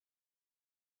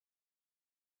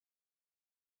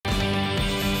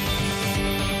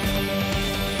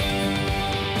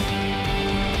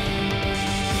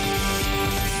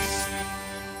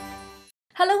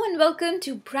Hello and welcome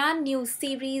to brand new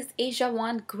series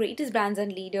AsiaOne Greatest Brands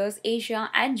and Leaders Asia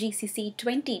and GCC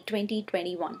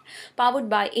 2020-21, powered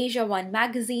by AsiaOne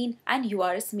Magazine and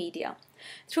URS Media.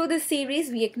 Through this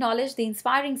series, we acknowledge the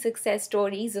inspiring success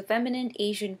stories of eminent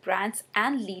Asian brands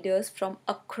and leaders from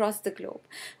across the globe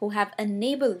who have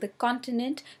enabled the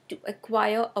continent to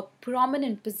acquire a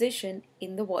prominent position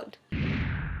in the world.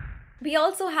 We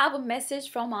also have a message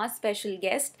from our special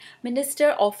guest,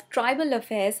 Minister of Tribal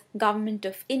Affairs, Government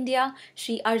of India,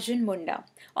 Shri Arjun Munda,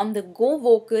 on the Go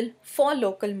Vocal for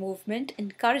Local movement,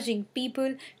 encouraging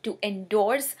people to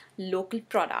endorse local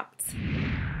products.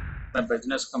 मैं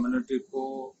business community को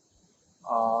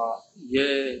ये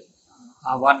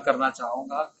आह्वान करना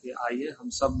चाहूँगा कि आइए हम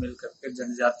सब मिल करके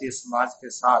जनजातीय समाज के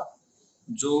साथ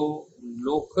जो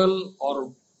लोकल और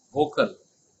वोकल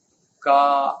का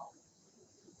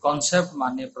कॉन्सेप्ट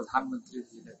माननीय प्रधानमंत्री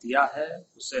जी ने दिया है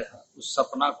उस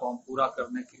सपना को हम पूरा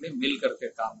करने के लिए मिल करके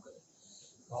काम करें।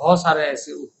 बहुत सारे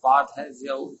ऐसे उत्पाद हैं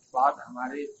जो उत्पाद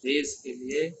हमारे देश के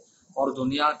लिए और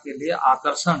दुनिया के लिए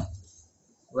आकर्षण है।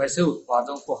 वैसे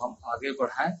उत्पादों को हम आगे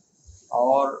बढ़ाएं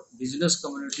और बिजनेस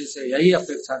कम्युनिटी से यही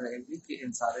अपेक्षा रहेगी कि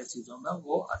इन सारे चीजों में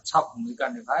वो अच्छा भूमिका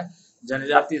निभाए।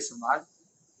 जनजातीय समाज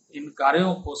इन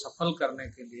कार्यों को सफल करने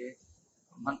के लिए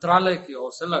मंत्रालय की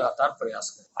ओर से लगातार प्रयास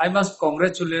करें। I must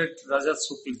congratulate Rajat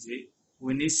Shukla ji who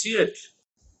initiate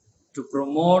to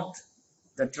promote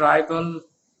the tribal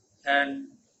and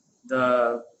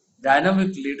the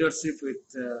dynamic leadership with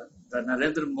the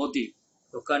Narendra Modi,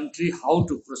 the country how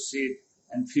to proceed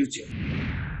and future.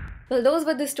 Well, those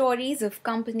were the stories of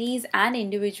companies and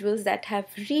individuals that have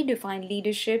redefined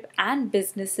leadership and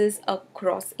businesses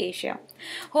across Asia.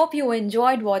 Hope you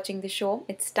enjoyed watching the show.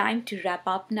 It's time to wrap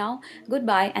up now.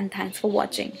 Goodbye and thanks for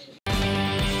watching.